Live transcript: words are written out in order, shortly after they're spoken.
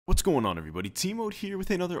What's going on, everybody? T-Mode here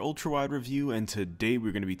with another Ultrawide review, and today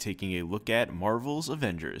we're going to be taking a look at Marvel's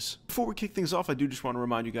Avengers. Before we kick things off, I do just want to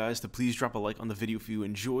remind you guys to please drop a like on the video if you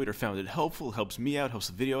enjoyed or found it helpful. It helps me out, helps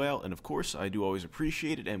the video out, and of course, I do always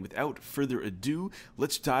appreciate it. And without further ado,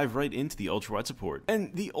 let's dive right into the Ultrawide Support.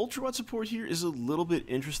 And the Ultrawide Support here is a little bit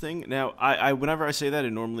interesting. Now, whenever I say that,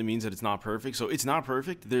 it normally means that it's not perfect. So it's not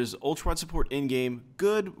perfect. There's Ultrawide Support in-game.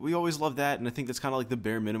 Good. We always love that, and I think that's kind of like the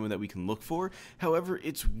bare minimum that we can look for. However,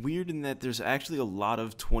 it's weird in that there's actually a lot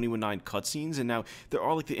of 21:9 cutscenes, and now there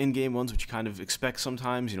are like the in-game ones, which you kind of expect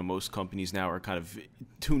sometimes. You know, most companies now are kind of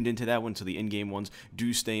tuned into that one, so the in-game ones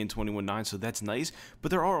do stay in 21:9, so that's nice. But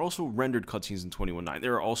there are also rendered cutscenes in 21:9.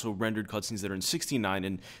 There are also rendered cutscenes that are in 16:9,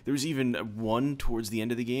 and there was even one towards the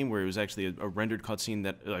end of the game where it was actually a rendered cutscene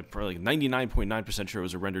that probably like 99.9% sure it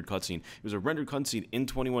was a rendered cutscene. It was a rendered cutscene in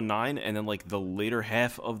 21:9, and then like the later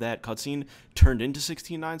half of that cutscene turned into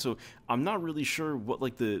 16:9. So I'm not really sure what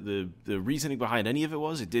like the reasoning behind any of it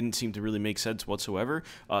was. It didn't seem to really make sense whatsoever.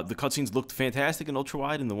 The cutscenes looked fantastic in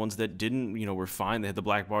Ultrawide, and the ones that didn't, you know, were fine. They had the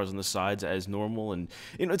black bars on the sides as normal, and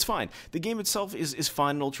you know, it's fine. The game itself is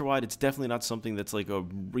fine in Ultrawide. It's definitely not something that's like a,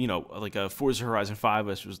 you know, like a Forza Horizon 5,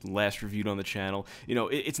 which was last reviewed on the channel. You know,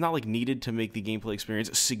 it's not like needed to make the gameplay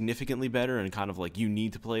experience significantly better, and kind of like you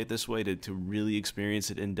need to play it this way to really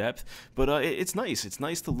experience it in depth. But it's nice. It's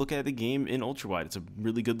nice to look at the game in Ultrawide. It's a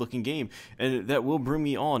really good looking game, and that will bring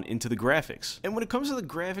me on into the graphics. And when it comes to the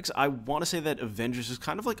graphics, I want to say that Avengers is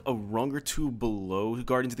kind of like a rung or two below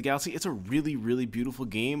Guardians of the Galaxy. It's a really, really beautiful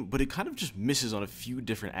game, but it kind of just misses on a few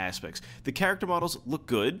different aspects. The character models look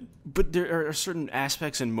good, but there are certain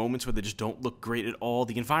aspects and moments where they just don't look great at all.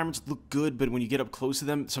 The environments look good, but when you get up close to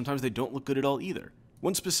them, sometimes they don't look good at all either.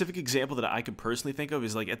 One specific example that I could personally think of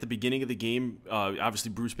is like at the beginning of the game, obviously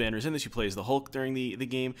Bruce Banner's in this, you play as the Hulk during the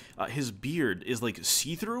game, his beard is like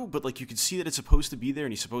see-through, but like you can see that it's supposed to be there,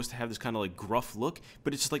 and he's supposed to have this kind of like gruff look,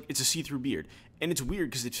 but it's just like, it's a see-through beard. And it's weird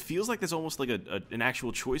because it feels like that's almost like an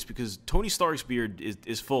actual choice, because Tony Stark's beard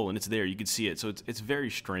is full and it's there, you can see it, so it's very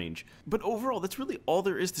strange. But overall, that's really all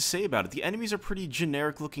there is to say about it. The enemies are pretty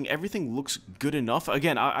generic looking, everything looks good enough.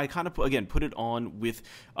 Again, I kind of, put it on with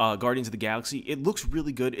Guardians of the Galaxy. It looks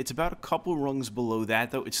really good. It's about a couple rungs below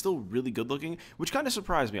that, though. It's still really good looking, which kind of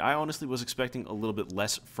surprised me. I honestly was expecting a little bit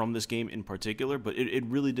less from this game in particular, but it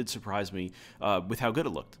really did surprise me with how good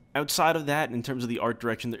it looked. Outside of that, in terms of the art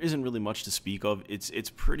direction, there isn't really much to speak of. It's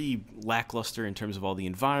pretty lackluster in terms of all the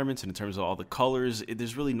environments and in terms of all the colors.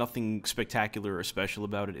 There's really nothing spectacular or special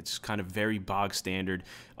about it. It's kind of very bog standard.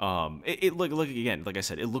 Look again, like I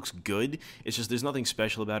said, it looks good. It's just there's nothing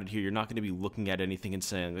special about it here. You're not going to be looking at anything and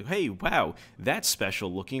saying like, hey, wow, that's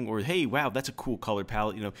special looking, or hey, wow, that's a cool color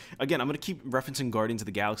palette. You know, again, I'm going to keep referencing Guardians of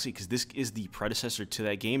the Galaxy because this is the predecessor to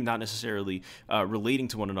that game, not necessarily relating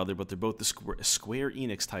to one another, but they're both the Square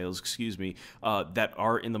Enix titles, excuse me, that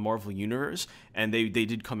are in the Marvel universe, and they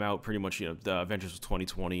did come out pretty much, you know, the Avengers was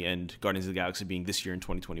 2020 and Guardians of the Galaxy being this year in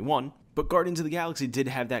 2021. But Guardians of the Galaxy did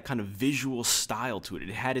have that kind of visual style to it. It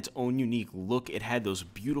had its own unique look. It had those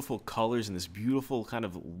beautiful colors and this beautiful kind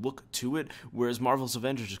of look to it, whereas Marvel's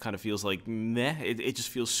Avengers just kind of feels like meh. It just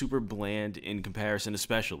feels super bland in comparison,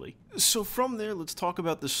 especially. So from there, let's talk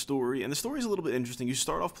about the story. And the story is a little bit interesting. You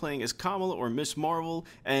start off playing as Kamala or Miss Marvel,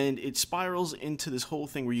 and it spirals into this whole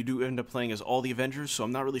thing where you do end up playing as all the Avengers, so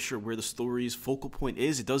I'm not really sure where the story's focal point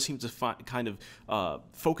is. It does seem to kind of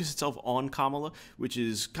focus itself on Kamala, which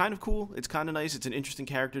is kind of cool. It's kind of nice. It's an interesting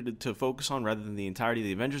character to focus on rather than the entirety of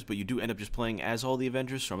the Avengers, but you do end up just playing as all the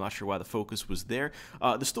Avengers, so I'm not sure why the focus was there.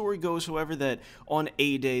 The story goes, however, that on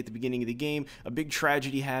A-Day at the beginning of the game, a big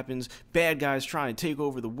tragedy happens. Bad guys try and take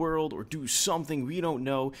over the world or do something we don't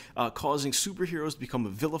know, causing superheroes to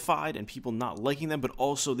become vilified and people not liking them, but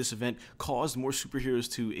also this event caused more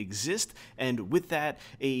superheroes to exist, and with that,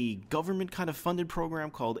 a government kind of funded program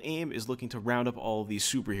called AIM is looking to round up all of these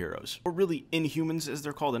superheroes, or really Inhumans as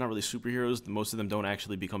they're called. They're not really superheroes. Most of them don't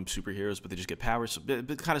actually become superheroes, but they just get powers. So,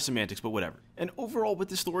 kind of semantics, but whatever. And overall with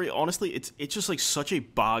this story, honestly, it's just like such a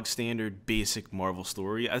bog standard, basic Marvel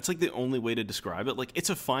story. It's like the only way to describe it. Like, it's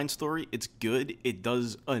a fine story. It's good. It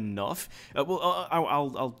does enough.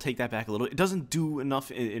 I'll take that back a little. It doesn't do enough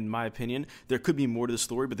in my opinion. There could be more to the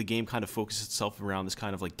story, but the game kind of focuses itself around this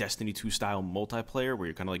kind of like Destiny 2 style multiplayer where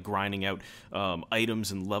you're kind of like grinding out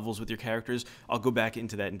items and levels with your characters. I'll go back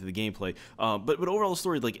into that into the gameplay. But overall the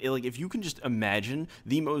story, like like, if you can just imagine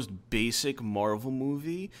the most basic Marvel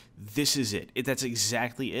movie, this is it. That's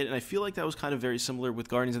exactly it. And I feel like that was kind of very similar with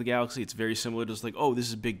Guardians of the Galaxy. It's very similar to just like, oh, this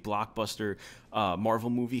is a big blockbuster Marvel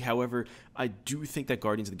movie. However, I do think that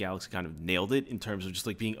Guardians of the Galaxy kind of nailed it in terms of just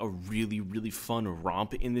like being a really, really fun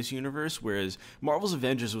romp in this universe, whereas Marvel's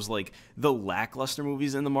Avengers was like the lackluster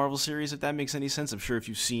movies in the Marvel series, if that makes any sense. I'm sure if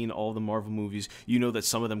you've seen all the Marvel movies, you know that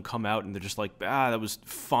some of them come out and they're just like, that was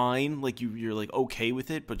fine, like you're like okay with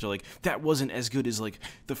it, but you're like, that wasn't as good as like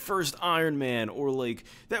the first Iron Man, or like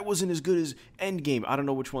that wasn't as good as Endgame. I don't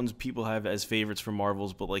know which ones people have as favorites for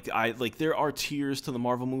Marvels, but like there are tiers to the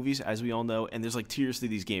Marvel movies, as we all know, and there's like tiers to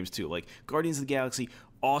these games too. Like Guardians of the Galaxy,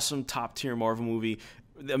 awesome top tier Marvel movie.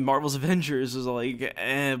 Marvel's Avengers is like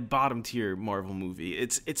bottom tier Marvel movie.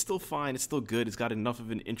 It's still fine, it's still good, it's got enough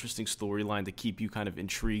of an interesting storyline to keep you kind of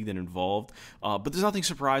intrigued and involved, but there's nothing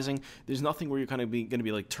surprising. There's nothing where you're kind of going to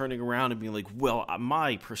be like turning around and being like, well,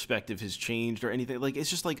 my perspective has changed or anything. Like, it's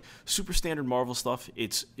just like super standard Marvel stuff.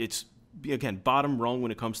 It's again, bottom rung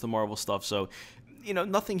when it comes to Marvel stuff. So, you know,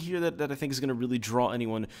 nothing here that I think is going to really draw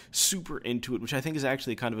anyone super into it, which I think is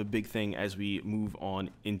actually kind of a big thing as we move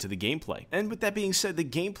on into the gameplay. And with that being said, the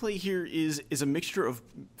gameplay here is a mixture of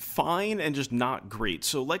fine and just not great.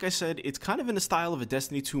 So like I said, it's kind of in the style of a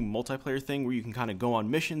Destiny 2 multiplayer thing where you can kind of go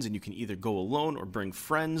on missions and you can either go alone or bring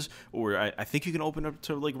friends, or I think you can open up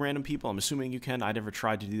to like random people. I'm assuming you can. I never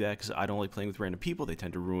tried to do that because I don't like playing with random people. They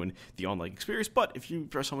tend to ruin the online experience, but if you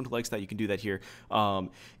are someone who likes that, you can do that here.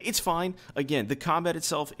 It's fine. Again, the combat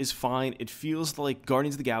itself is fine. It feels like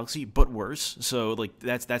Guardians of the Galaxy, but worse. So like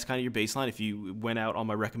that's kind of your baseline. If you went out on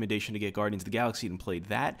my recommendation to get Guardians of the Galaxy and played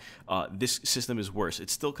that, this system is worse.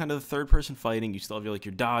 It's still kind of the third-person fighting. You still have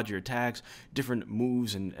your dodge, your attacks, different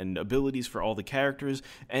moves and abilities for all the characters,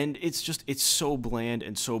 and it's so bland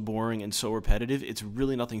and so boring and so repetitive. It's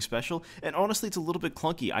really nothing special, and honestly, it's a little bit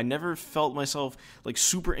clunky. I never felt myself like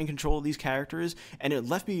super in control of these characters, and it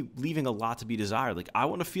left me leaving a lot to be desired. Like, I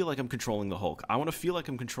want to feel like I'm controlling the Hulk. I want to feel like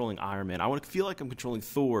I'm controlling Iron Man. I want to feel like I'm controlling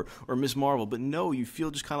Thor or Ms. Marvel, but no, you feel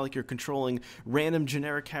just kind of like you're controlling random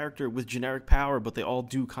generic character with generic power, but they all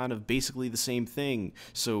do kind of basically the same thing.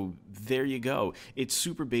 So there you go. It's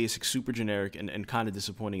super basic, super generic, and kind of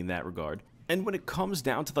disappointing in that regard. And when it comes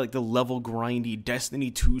down to like the level grindy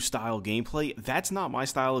Destiny 2 style gameplay, that's not my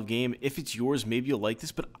style of game. If it's yours, maybe you'll like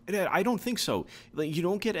this, but I don't think so. Like, you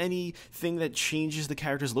don't get anything that changes the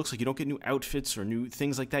character's looks. Like, you don't get new outfits or new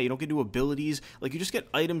things like that. You don't get new abilities. Like, you just get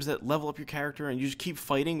items that level up your character, and you just keep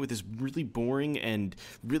fighting with this really boring and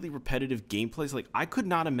really repetitive gameplay. Like, I could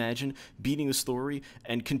not imagine beating the story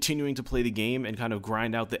and continuing to play the game and kind of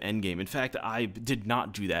grind out the end game. In fact, I did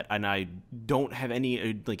not do that, and I don't have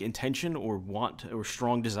any like intention or want or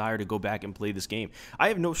strong desire to go back and play this game. I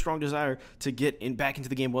have no strong desire to get back into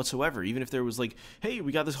the game whatsoever. Even if there was like, hey,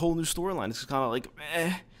 we got this whole new storyline, it's kind of like,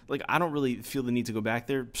 like, I don't really feel the need to go back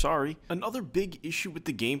there. Sorry. Another big issue with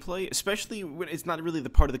the gameplay, especially when it's not really the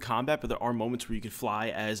part of the combat, but there are moments where you can fly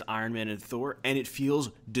as Iron Man and Thor, and it feels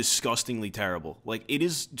disgustingly terrible. Like, it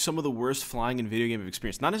is some of the worst flying in video game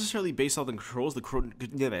experience. Not necessarily based on the controls. The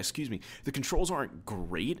controls aren't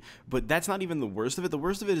great, but that's not even the worst of it. The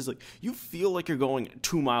worst of it is, like, you feel like you're going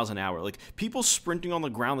 2 miles an hour. Like, people sprinting on the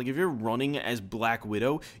ground, like, if you're running as Black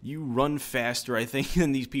Widow, you run faster, I think,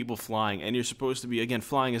 than these people flying, and you're supposed to be, again,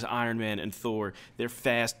 flying as Iron Man and Thor. They're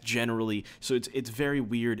fast generally, so it's very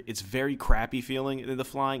weird. It's very crappy feeling, the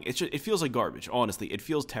flying. It feels like garbage, honestly. It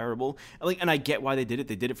feels terrible. And I get why they did it.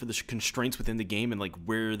 They did it for the constraints within the game and like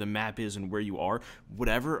where the map is and where you are.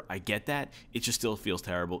 Whatever, I get that. It just still feels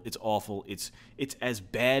terrible. It's awful. It's as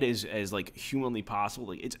bad as like humanly possible.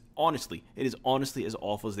 Like, it is honestly as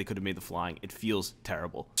awful as they could have made the flying. It feels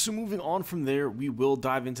terrible. So moving on from there, we will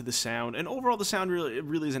dive into the sound, and overall the sound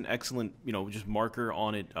really is an excellent, just marker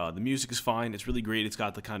on it. The music is fine. It's really great. It's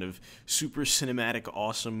got the kind of super cinematic,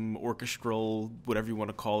 awesome, orchestral, whatever you want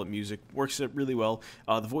to call it, music. Works really well.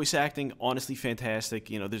 The voice acting, honestly fantastic.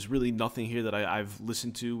 There's really nothing here that I've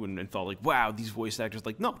listened to and thought like, wow, these voice actors,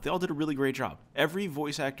 like, no, they all did a really great job. Every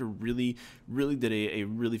voice actor really did a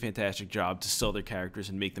really fantastic job to sell their characters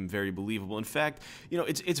and make them very believable. In fact,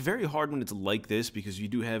 it's very hard when it's like this because you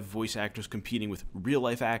do have voice actors competing with real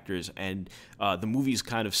life actors, and the movie's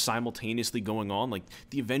kind of simultaneously going on. Like,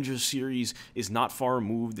 the Avengers series is not far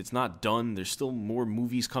removed. It's not done. There's still more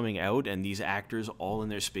movies coming out, and these actors all in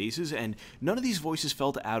their spaces, and none of these voices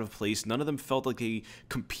felt out of place. None of them felt like they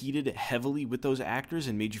competed heavily with those actors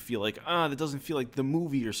and made you feel like, that doesn't feel like the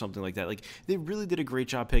movie or something like that. Like, they really did a great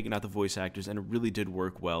job picking out the voice actors, and it really did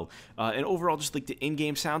work well. And overall, just like the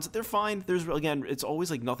in-game sounds, they're fine. There's, again, it's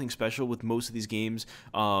always like nothing special with most of these games.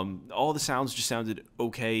 All the sounds just sounded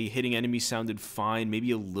okay. Hitting enemies sounded fine,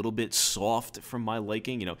 maybe a little bit soft from my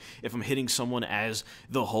liking. You know, if I'm hitting someone as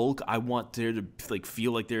the Hulk, I want there to like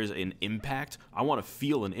feel like there's an impact. I want to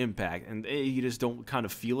feel an impact, and you just don't kind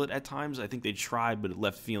of feel it at times. I think they tried, but it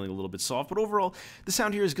left feeling a little bit soft. But overall, the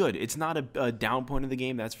sound here is good. It's not a down point of the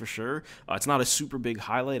game, that's for sure. It's not a super big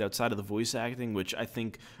highlight outside of the voice acting, which I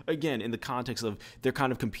think, again, in the context of they're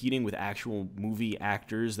kind of competing with actual movie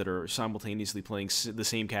actors that are simultaneously playing the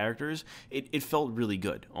same characters, it felt really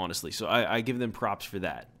good, honestly. So I give them props for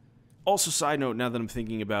that. Also, side note, now that I'm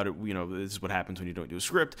thinking about it, you know, this is what happens when you don't do a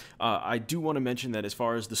script. I do want to mention that as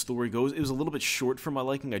far as the story goes, it was a little bit short for my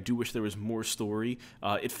liking. I do wish there was more story.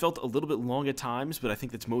 It felt a little bit long at times, but I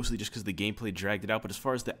think that's mostly just because the gameplay dragged it out. But as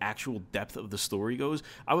far as the actual depth of the story goes,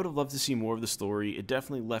 I would have loved to see more of the story. It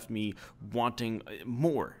definitely left me wanting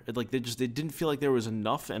more. Like, it didn't feel like there was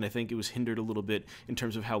enough, and I think it was hindered a little bit in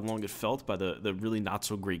terms of how long it felt by the really not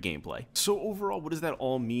so great gameplay. So overall, what does that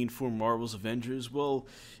all mean for Marvel's Avengers? Well,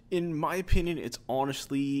 in my opinion, it's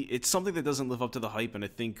something that doesn't live up to the hype, and I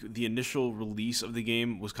think the initial release of the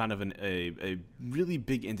game was kind of a really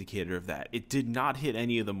big indicator of that. It did not hit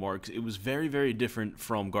any of the marks. It was very, very different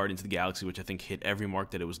from Guardians of the Galaxy, which I think hit every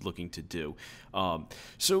mark that it was looking to do.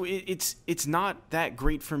 So it's not that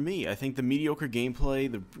great for me. I think the mediocre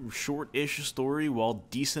gameplay, the short-ish story, while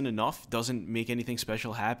decent enough, doesn't make anything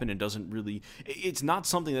special happen, and doesn't really. It's not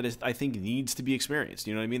something that I think needs to be experienced.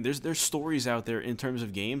 You know what I mean? There's stories out there in terms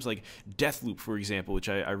of games like Deathloop, for example, which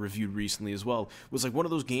I reviewed recently as well, was like one of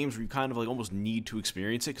those games where you kind of like almost need to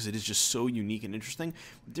experience it because it is just so unique and interesting.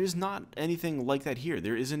 There's not anything like that here.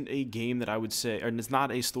 There isn't a game that I would say, and it's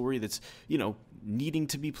not a story that's, you know, needing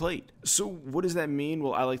to be played. So what does that mean?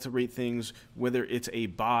 Well, I like to rate things whether it's a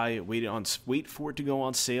buy, wait for it to go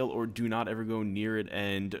on sale, or do not ever go near it.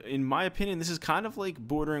 And in my opinion, this is kind of like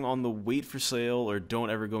bordering on the wait for sale or don't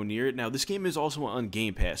ever go near it. Now, this game is also on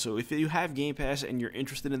Game Pass, so if you have Game Pass and you're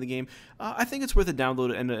interested in the game, I think it's worth a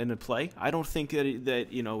download and a play. I don't think that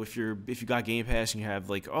you know, if you got Game Pass and you have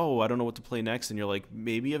like, oh, I don't know what to play next, and you're like,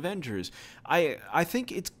 maybe Avengers. I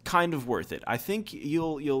think it's kind of worth it. I think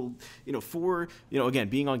you'll you know, for, you know, again,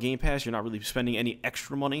 being on Game Pass, you're not really spending any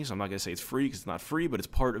extra money, so I'm not going to say it's free because it's not free, but it's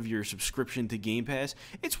part of your subscription to Game Pass.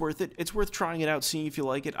 It's worth it. It's worth trying it out, seeing if you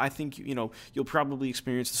like it. I think, you know, you'll probably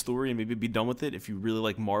experience the story and maybe be done with it if you really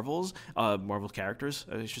like Marvel characters.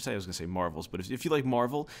 I should say, I was going to say Marvels, but if you like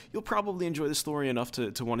Marvel, you'll probably enjoy the story enough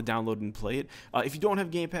to want to download and play it. If you don't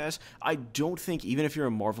have Game Pass, I don't think, even if you're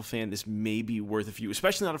a Marvel fan, this may be worth it for you,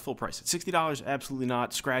 especially not at full price. At $60, absolutely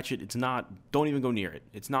not. Scratch it. It's not. Don't even go near it.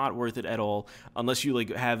 It's not worth it at all, unless you like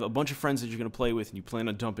have a bunch of friends that you're going to play with and you plan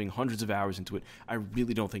on dumping hundreds of hours into it. I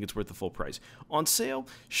really don't think it's worth the full price. On sale,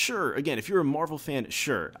 sure. Again, if you're a Marvel fan,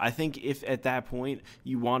 sure. I think if at that point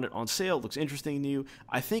you want it on sale, it looks interesting to you,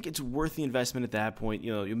 I think it's worth the investment at that point.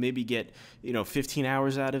 You know, you'll maybe get, you know, 15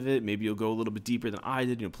 hours out of it. Maybe you'll go a little bit deeper than I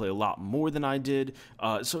did. You'll play a lot more than I did.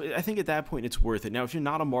 So I think at that point it's worth it. Now, if you're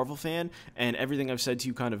not a Marvel fan and everything I've said to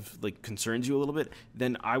you kind of like concerns you a little bit,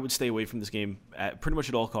 then I would stay away from this game at pretty much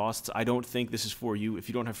at all costs. I don't think this is for you. If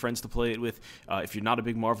you don't have friends to play it with, if you're not a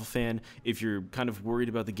big Marvel fan, if you're kind of worried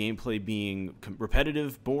about the gameplay being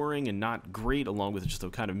repetitive, boring, and not great, along with just a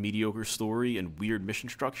kind of mediocre story and weird mission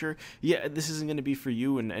structure, yeah, this isn't going to be for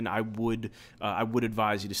you, and I would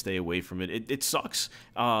advise you to stay away from it. It sucks.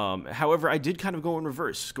 However, I did kind of go in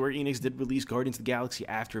reverse. Square Enix did release Guardians of the Galaxy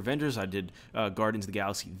after Avengers. I did Guardians of the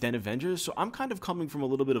Galaxy, then Avengers, so I'm kind of coming from a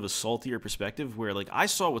little bit of a saltier perspective where, like, I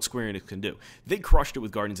saw what Square Enix can do. They crushed it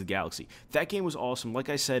with Guardians of the Galaxy. That game was awesome. Like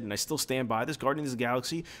I said, and I still stand by this, Guardians of the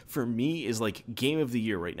Galaxy, for me, is like game of the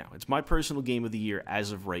year right now. It's my personal game of the year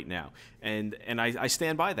as of right now. And I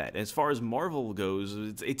stand by that. As far as Marvel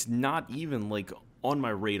goes, it's not even like on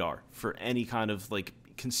my radar for any kind of like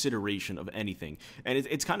consideration of anything, and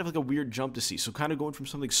it's kind of like a weird jump to see. So kind of going from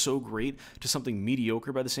something so great to something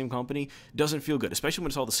mediocre by the same company doesn't feel good, especially when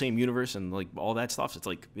it's all the same universe and like all that stuff. It's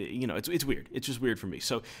like, you know, it's weird. It's just weird for me.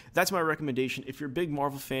 So that's my recommendation. If you're a big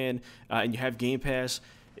Marvel fan and you have Game Pass,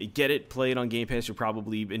 get it, play it on Game Pass. You'll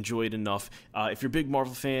probably enjoy it enough. If you're a big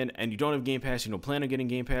Marvel fan and you don't have Game Pass, you don't plan on getting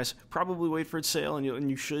Game Pass, probably wait for its sale, and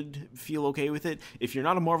you should feel okay with it. If you're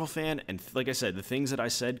not a Marvel fan, and like I said, the things that I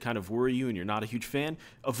said kind of worry you and you're not a huge fan,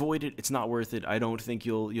 avoid it. It's not worth it. I don't think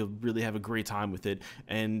you'll really have a great time with it.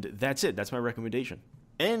 And that's it. That's my recommendation.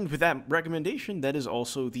 And with that recommendation, that is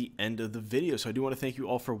also the end of the video. So I do want to thank you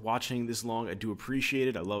all for watching this long. I do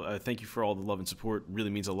appreciate it. Thank you for all the love and support. It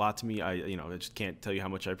really means a lot to me. I just can't tell you how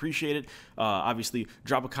much I appreciate it. Obviously,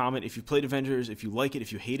 drop a comment if you played Avengers, if you like it,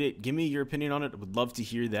 if you hate it. Give me your opinion on it. I would love to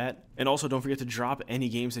hear that. And also, don't forget to drop any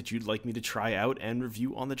games that you'd like me to try out and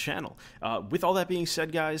review on the channel. With all that being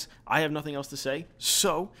said, guys, I have nothing else to say.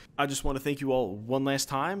 So I just want to thank you all one last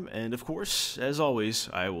time. And of course, as always,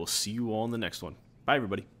 I will see you all in the next one. Bye,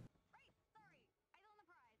 everybody.